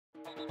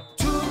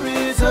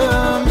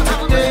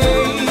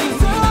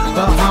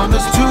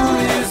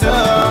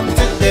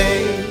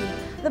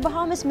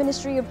Bahamas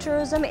Ministry of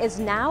Tourism is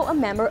now a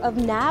member of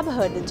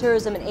NABHOOD. The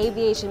Tourism and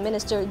Aviation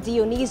Minister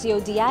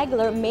Dionisio de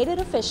Aguilar made it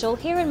official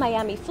here in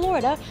Miami,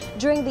 Florida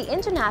during the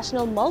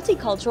International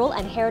Multicultural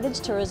and Heritage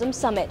Tourism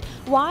Summit.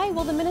 Why?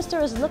 Well, the minister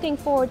is looking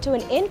forward to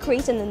an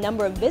increase in the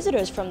number of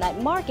visitors from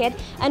that market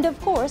and, of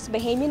course,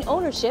 Bahamian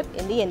ownership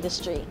in the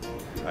industry.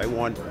 I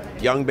want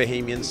young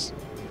Bahamians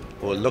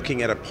who are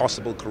looking at a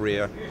possible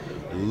career,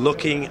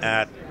 looking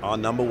at our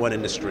 #1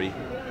 industry,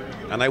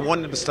 and I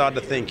want them to start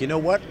to think, you know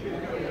what?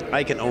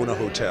 I can own a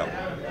hotel.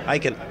 I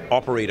can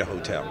operate a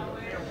hotel.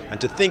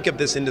 And to think of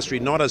this industry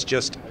not as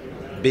just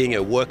being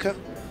a worker,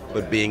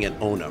 but being an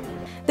owner.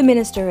 The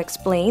minister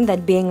explained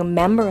that being a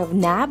member of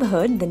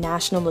NABHOOD, the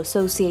National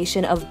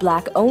Association of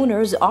Black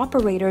Owners,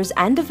 Operators,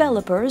 and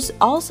Developers,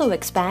 also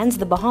expands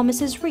the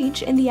Bahamas'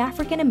 reach in the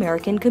African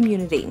American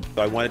community.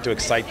 I wanted to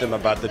excite them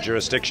about the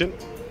jurisdiction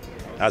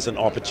as an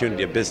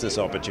opportunity, a business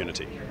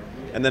opportunity.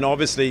 And then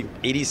obviously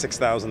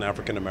 86,000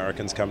 African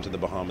Americans come to the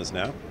Bahamas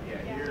now.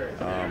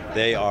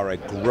 They are a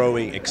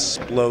growing,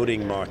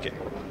 exploding market.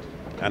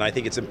 And I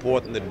think it's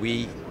important that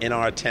we, in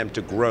our attempt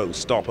to grow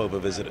stopover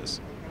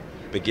visitors,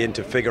 begin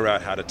to figure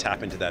out how to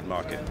tap into that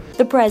market.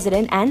 The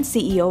president and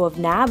CEO of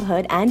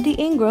NABHOOD, Andy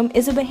Ingram,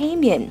 is a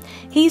Bahamian.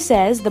 He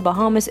says the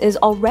Bahamas is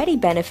already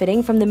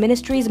benefiting from the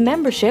ministry's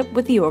membership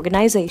with the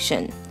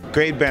organization.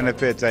 Great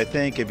benefits. I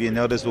think if you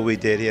notice what we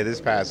did here this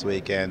past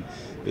weekend,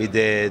 we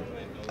did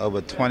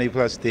over 20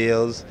 plus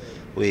deals.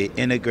 We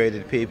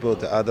integrated people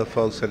to other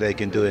folks so they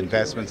can do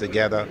investments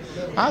together.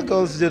 Our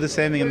goal is to do the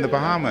same thing in the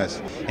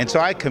Bahamas. And so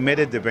I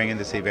committed to bringing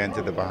this event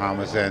to the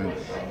Bahamas. And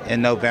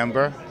in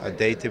November, a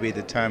date to be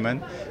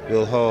determined,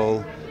 we'll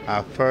hold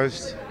our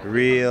first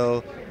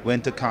real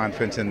winter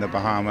conference in the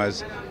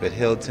Bahamas with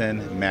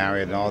Hilton,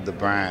 Marriott, and all the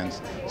brands,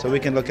 so we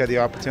can look at the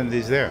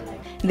opportunities there.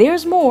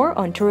 There's more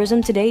on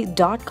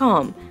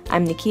tourismtoday.com.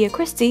 I'm Nikia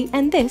Christie,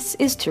 and this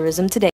is Tourism Today.